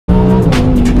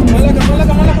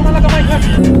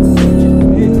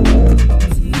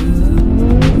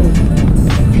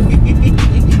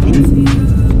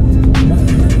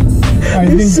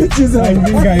bitches on. I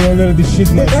think I already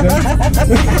shit myself.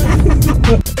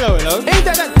 Hello. Ain't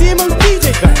that demo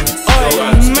DJ guy? Oh,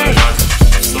 man.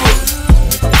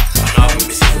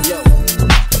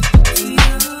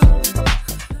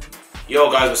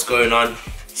 Yo guys, what's going on?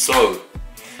 So,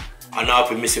 I know I've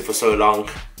been missing for so long.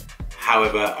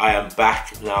 However, I am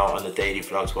back now on the daily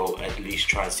vlogs. Well, at least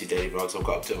trying to do daily vlogs. I've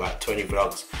got up to about 20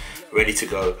 vlogs ready to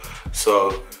go.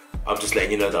 So, I'm just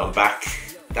letting you know that I'm back.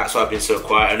 That's why I've been so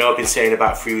quiet. I know I've been saying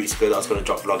about 3 weeks ago that I was going to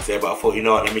drop vlogs there, but I thought, you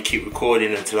know what, let me keep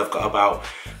recording until I've got about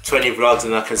 20 vlogs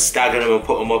and I can stagger them and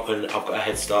put them up, and I've got a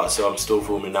head start, so I'm still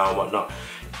filming now and whatnot.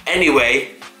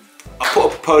 Anyway, I put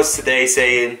up a post today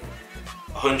saying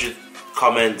 100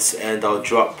 comments and I'll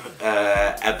drop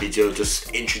a video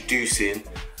just introducing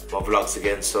my vlogs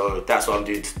again. So that's what I'm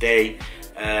doing today,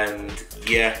 and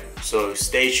yeah, so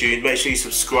stay tuned, make sure you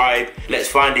subscribe. Let's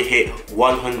finally hit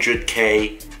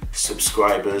 100k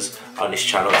subscribers on this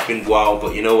channel. It's been a while,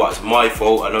 but you know what, it's my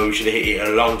fault. I know we should have hit it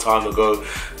a long time ago,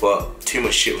 but too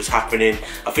much shit was happening.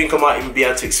 I think I might even be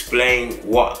able to explain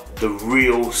what the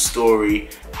real story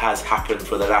has happened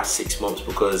for the last 6 months,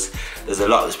 because there's a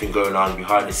lot that's been going on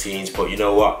behind the scenes. But you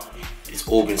know what, it's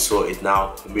all been sorted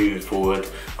now. Moving forward,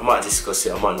 I might discuss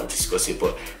it, I might not discuss it,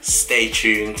 but stay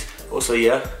tuned. Also,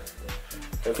 yeah,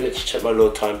 don't forget to check my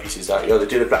little timepieces out. Yo, they're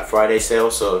doing a Black Friday sale,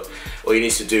 so all you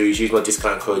need to do is use my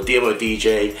discount code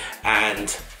DMODJ,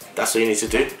 and that's all you need to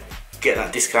do. Get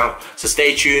that discount. So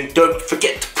stay tuned. Don't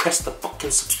forget to press the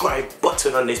fucking subscribe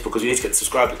button on this, because we need to get the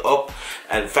subscribers up.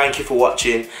 And thank you for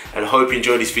watching, and I hope you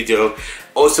enjoyed this video.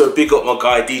 Also, big up my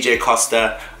guy DJ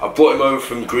Costa. I brought him over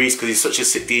from Greece because he's such a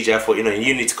sick DJ. I thought, you know,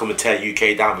 you need to come and tear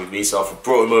UK down with me, so I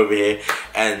brought him over here.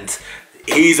 And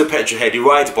he's a petrol head. He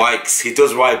rides bikes. He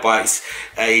does ride bikes.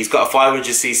 He's got a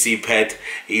 500cc ped.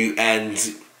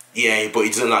 Yeah, but he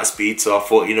doesn't like speed. So I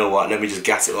thought, you know what, let me just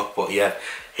gas it up. But yeah,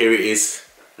 here it is.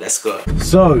 Let's go.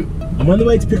 So I'm on the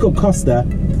way to pick up Costa.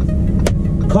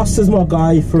 Costa's my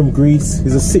guy from Greece.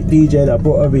 He's a sick DJ that I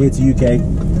brought over here to UK.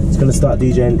 He's gonna start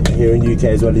DJing here in UK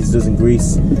as well as he does in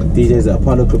Greece. DJs at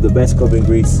Apollo Club, the best club in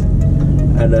Greece.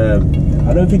 And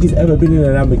I don't think he's ever been in a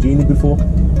Lamborghini before.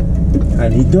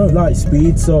 And he don't like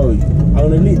speed, so I'm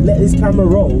gonna let this camera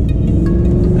roll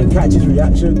and catch his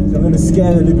reaction. I'm gonna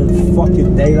scare the living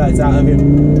fucking daylights out of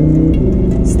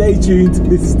him. Stay tuned.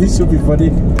 This should be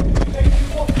funny.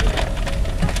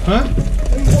 Huh?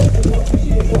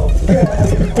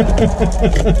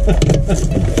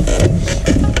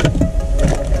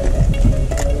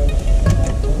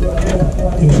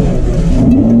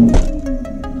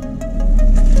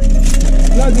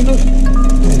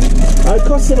 I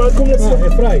cost him, I come let's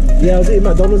get fried. Yeah, I was eating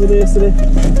McDonald's in there yesterday.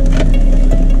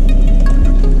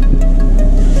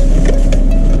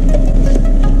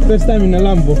 First time in a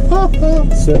Lambo.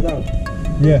 Sit down.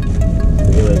 Yeah.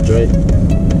 You're gonna enjoy it.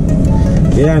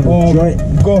 Yeah, enjoy it.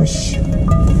 Gosh.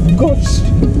 Gosh.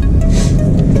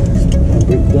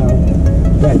 Break down.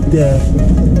 Right there.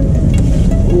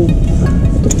 Ooh.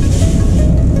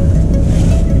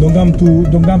 Don't come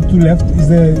to left. Is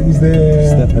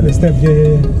the step.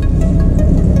 Yeah.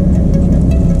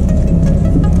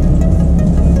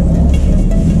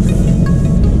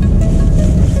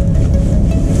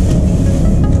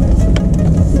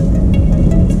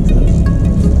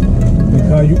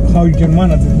 How you can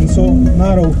manage it? It's so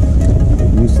narrow.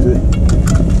 I'm used to it.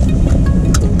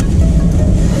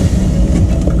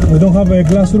 We don't have a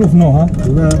glass roof, no, huh?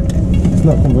 No, it's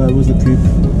not convertible. Where's the coupe?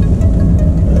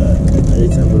 I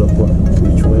need to have a look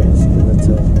which way it's gonna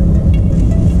turn.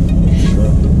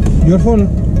 Your phone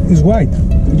is white.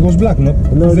 It was black, no?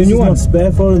 No, this is new one. Not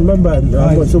spare phone. Remember, I've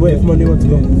got to wait for my new one to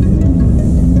go.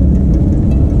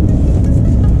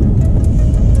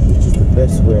 Which is the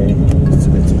best way to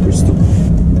get to Bristol.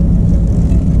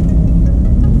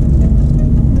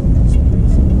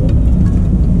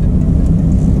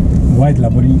 White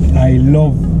Lamborghini. I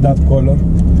love that color.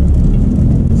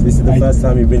 So this is the first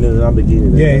time you've been in a Lamborghini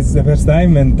then? Yeah, it's the first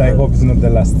time, and I hope it's not the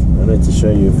last. I need to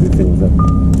show you a few things.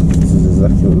 This is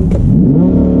exactly what we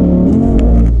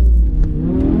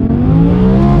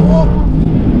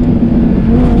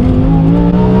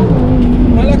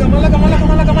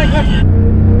Malaka, my heart.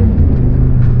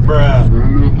 Bruh.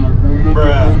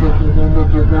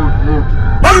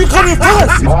 Why are you coming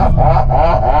first?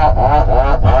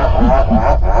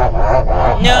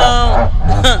 No.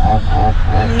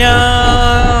 No.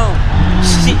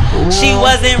 She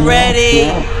wasn't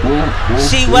ready.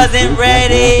 She wasn't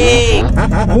ready.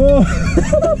 Oh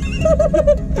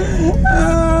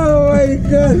my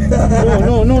god.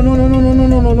 No.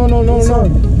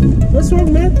 What's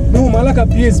wrong, man? No, Malaka,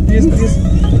 please.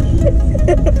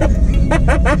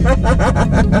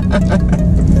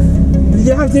 Did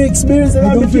you have to experience a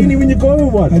Lamborghini when you go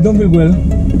in one? I don't feel well.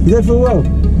 You don't feel well?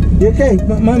 You okay?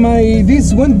 My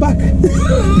this went back.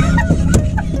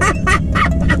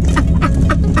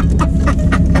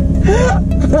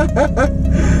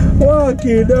 Fuck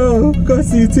you know. Can't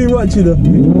see you too much, you know.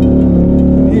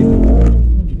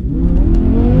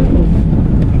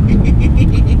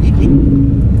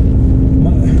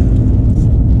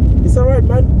 It's alright,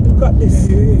 man. You got this.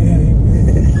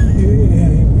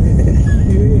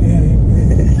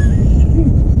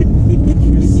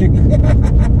 You're sick.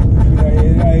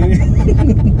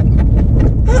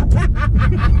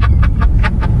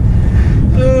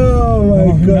 Oh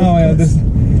my god. Now I understand.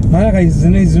 Malaka,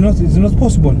 it's not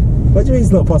possible. What do you mean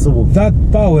it's not possible? That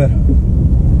power.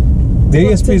 The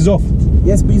ESP is off.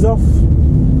 ESP's off.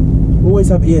 Always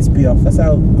have ESP off. That's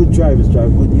how good drivers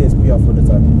drive. Good ESP off all the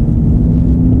time.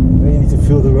 When you need to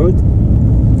feel the road,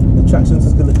 the traction's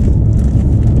just gonna.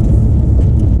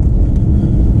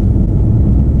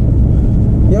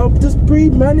 Yo, just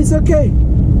breathe, man. It's okay.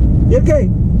 You okay?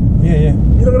 Yeah.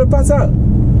 You're not gonna pass out.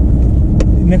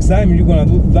 Next time you're gonna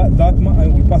do that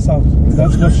and we pass out.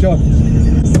 That's for sure.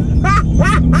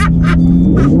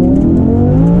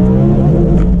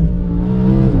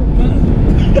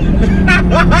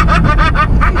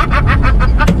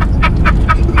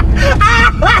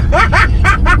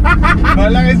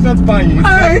 It's not funny.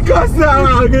 I'm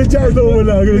gonna try normal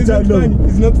now. It's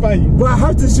not funny. But I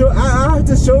have to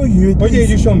show you. Okay,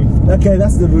 you show me. Okay,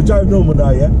 that's the we'll drive normal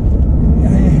now, yeah?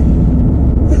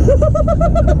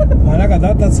 Malaka,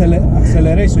 that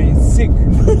acceleration is sick.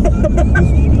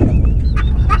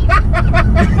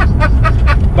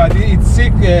 But it's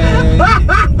sick.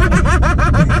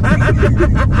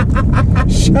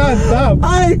 Shut up.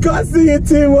 I can't see it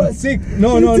too much. Sick.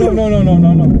 No.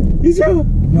 You sure?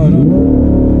 No. No.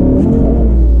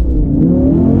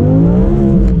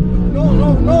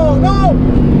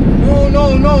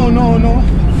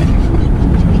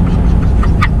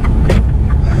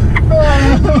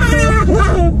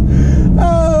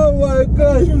 Oh my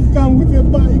god. You come with your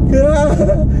bike.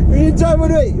 You drive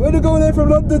with it. When you go there from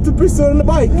London to Bristol on the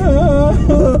bike.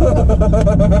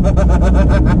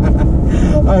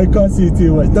 I can't see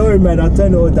too much. Don't worry, man. I'll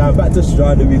turn it all down. Back to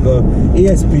Strada we go.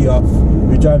 ESP off.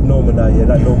 We drive normal now, yeah,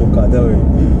 that normal car. Don't worry.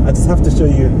 I just have to show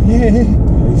you. Yeah.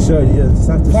 You sure? Yeah, just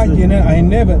have to show you. You know, I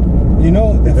never. You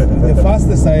know, the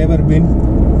fastest I ever been.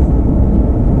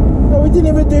 No, we didn't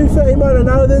even do 30 miles an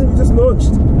hour. Then we just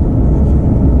launched.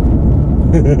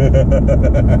 I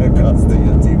can't stay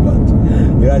here too much.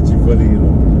 You're actually funny, you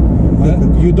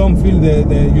know. You don't feel the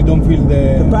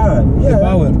power. Yeah. The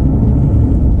power.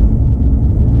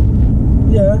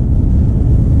 Yeah.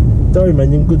 Don't worry,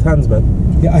 man. You're in good hands, man.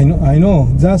 Yeah, I know.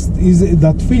 Just is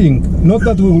that feeling. Not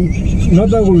that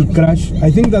we'll crash. I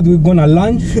think that we're gonna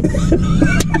lunge.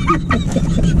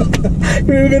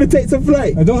 We're gonna take some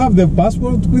flight. I don't have the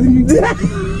passport with me.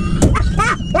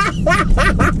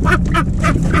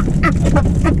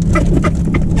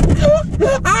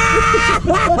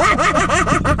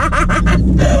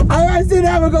 I still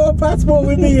haven't got a passport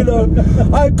with me, you know.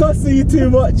 I can't see you too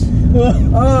much. You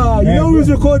know who's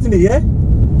recording it, yeah?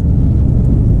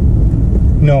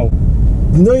 No.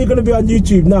 You know you're gonna be on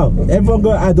YouTube now. Everyone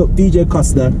go add up DJ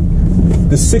Costa,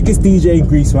 the sickest DJ in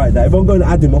Greece right now. Everyone go and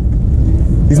add him up.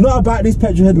 He's not about this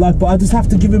petrol head life, but I just have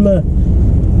to give him a.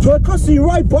 Joy Costa, you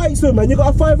ride bikes though, man. You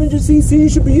got a 500cc. You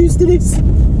should be used to this.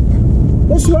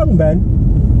 What's wrong, man?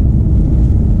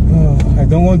 Oh, I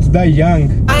don't want to die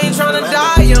young. I ain't trying to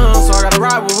die young, so I gotta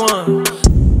ride with one.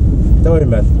 Don't worry,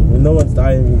 man. No one's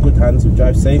dying. In good hands. We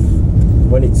drive safe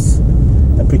when it's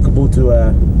applicable to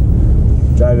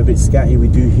drive a bit scatty. We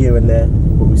do here and there,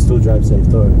 but we still drive safe.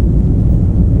 Don't worry.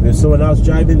 If there's someone else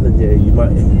driving, then yeah, you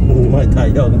might die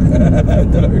young.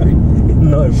 Don't worry.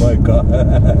 Not in my car.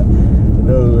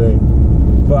 No way.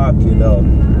 Fuck, you know.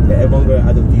 Yeah, everyone go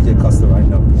add up DJ Costa right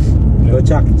now. Go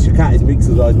check out his mix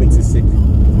as well. His mix is sick.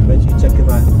 Make sure you check him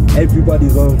out.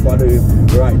 Everybody's going to follow him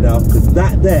right now, because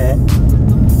that there.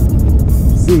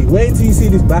 See, wait until you see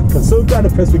this back. I'm so glad I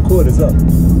pressed record as well.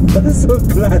 I'm so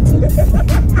glad.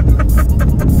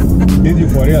 Did you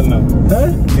for real now?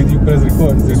 Huh? Did you press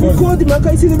record? It's recording, man.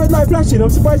 Can't you see the red light flashing? I'm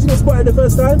surprised you didn't spot it the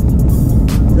first time.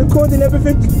 Recording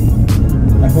everything.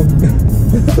 I hope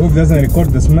it doesn't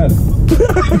record the smell.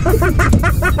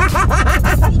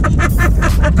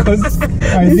 Because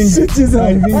I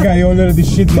think I already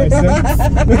shit myself.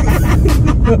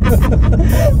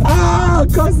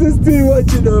 Costa's too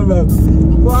much, you know, man.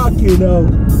 Fuck, you know.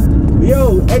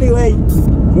 Yo, anyway,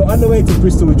 we're on the way to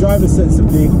Bristol. We're driving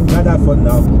sensibly. We're gonna have fun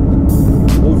now.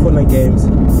 All fun and games.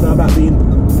 It's not about being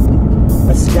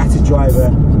a scattered driver,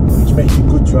 which makes you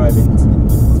good driving.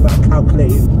 It's about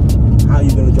calculating how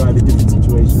you're going to drive in different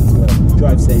situations.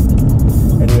 Drive safe.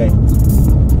 Anyway,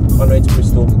 on the way to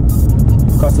Bristol.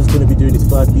 Costa's going to be doing his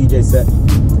first DJ set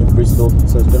in Bristol,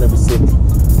 so it's going to be sick.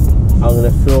 I'm going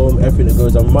to film everything that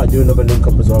goes on. We might do another link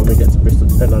up as well when we get to Bristol,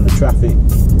 depending on the traffic.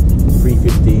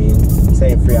 3:15,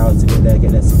 saying 3 hours to get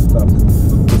there 6 o'clock.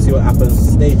 We'll see what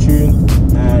happens. Stay tuned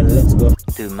and let's go.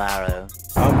 Tomorrow.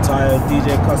 I'm tired.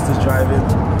 DJ Costa's driving.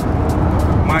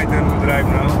 My turn to drive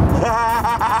now.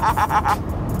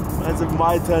 It's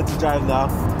my turn to drive now.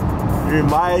 You're in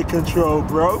my control,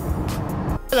 bro.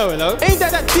 Hello, hello. Ain't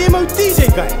that TMO DJ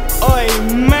guy? Oi,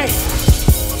 mate.